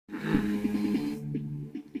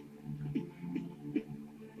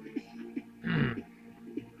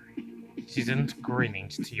Season's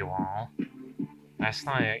greetings to you all. Last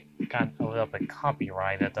night I got a little bit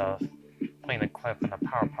copyrighted of playing a clip from the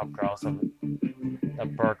Powerpuff Girls of the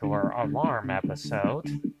burglar alarm episode.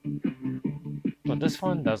 But this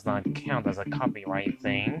one does not count as a copyright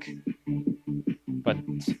thing. But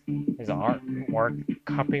is artwork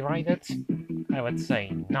copyrighted? I would say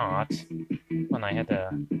not. When I had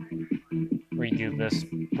to redo this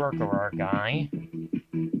burglar guy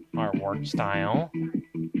artwork style.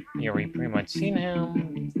 Here we pretty much seen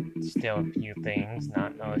him, still a few things,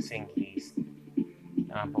 not noticing he's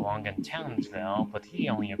belong in Townsville, but he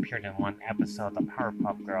only appeared in one episode of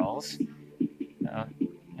Powerpuff Girls.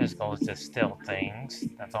 His goal is to steal things,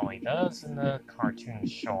 that's all he does in the cartoon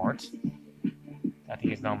short. That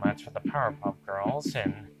he's no match for the Powerpuff Girls,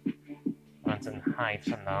 and runs and hides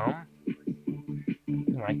from them.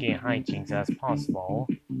 Like hijinks as possible.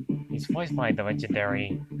 He's voiced by the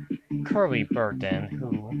legendary Curly Burton,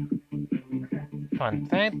 who, fun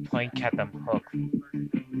fact, played Captain Hook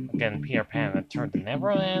again Peter Pan Return to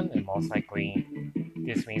Neverland, and most likely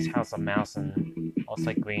Disney's House of Mouse, and most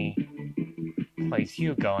likely plays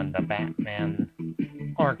Hugo in the Batman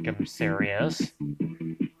Arkham series.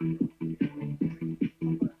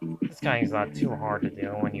 This guy is not too hard to do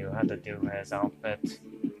when you have to do his outfit.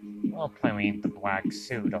 Well, playing the black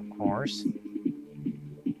suit, of course.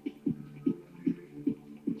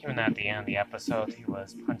 Even at the end of the episode, he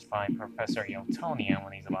was punched by Professor Yotonia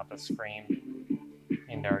when he's about to scream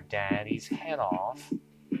in their daddy's head off.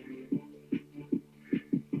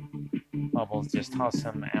 Bubbles just toss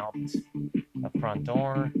him out the front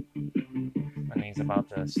door when he's about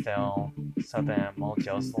to steal something at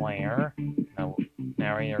Mojo's lair. The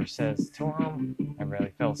narrator says to him, "I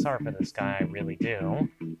really feel sorry for this guy, I really do."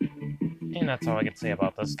 And that's all I can say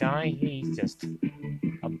about this guy. He's just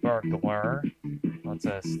a burglar. Wants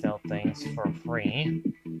to steal things for free.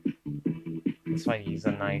 That's why he's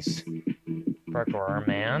a nice burglar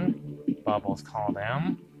man. Bubbles called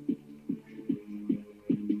him.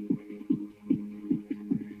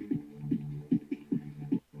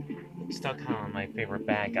 Still kind of my favorite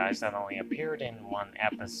bad guys that only appeared in one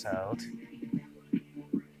episode.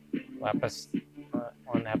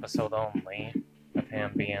 One episode only of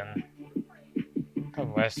him being a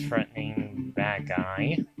less threatening bad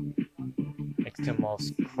guy. Next to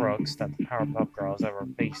most crooks that the Powerpuff Girls ever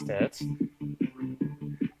faced it.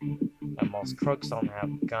 But most crooks don't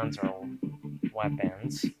have guns or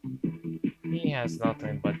weapons. He has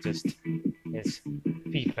nothing but just his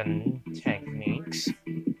thieving techniques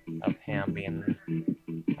of him being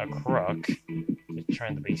a crook, just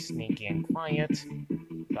trying to be sneaky and quiet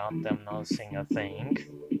without them noticing a thing.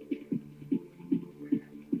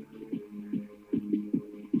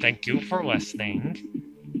 Thank you for listening.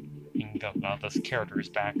 About this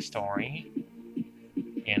character's backstory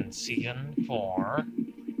in Season 4.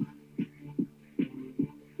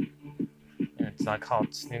 And it's not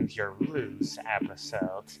called Snooze Your Lose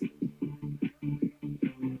episode.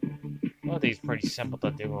 Well, these pretty simple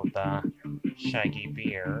to do with the shaggy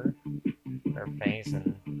beard, her face,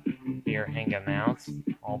 and beard hanging out,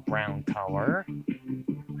 all brown color.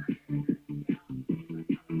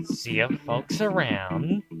 See ya folks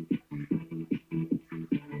around.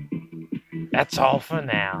 That's all for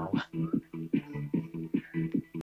now.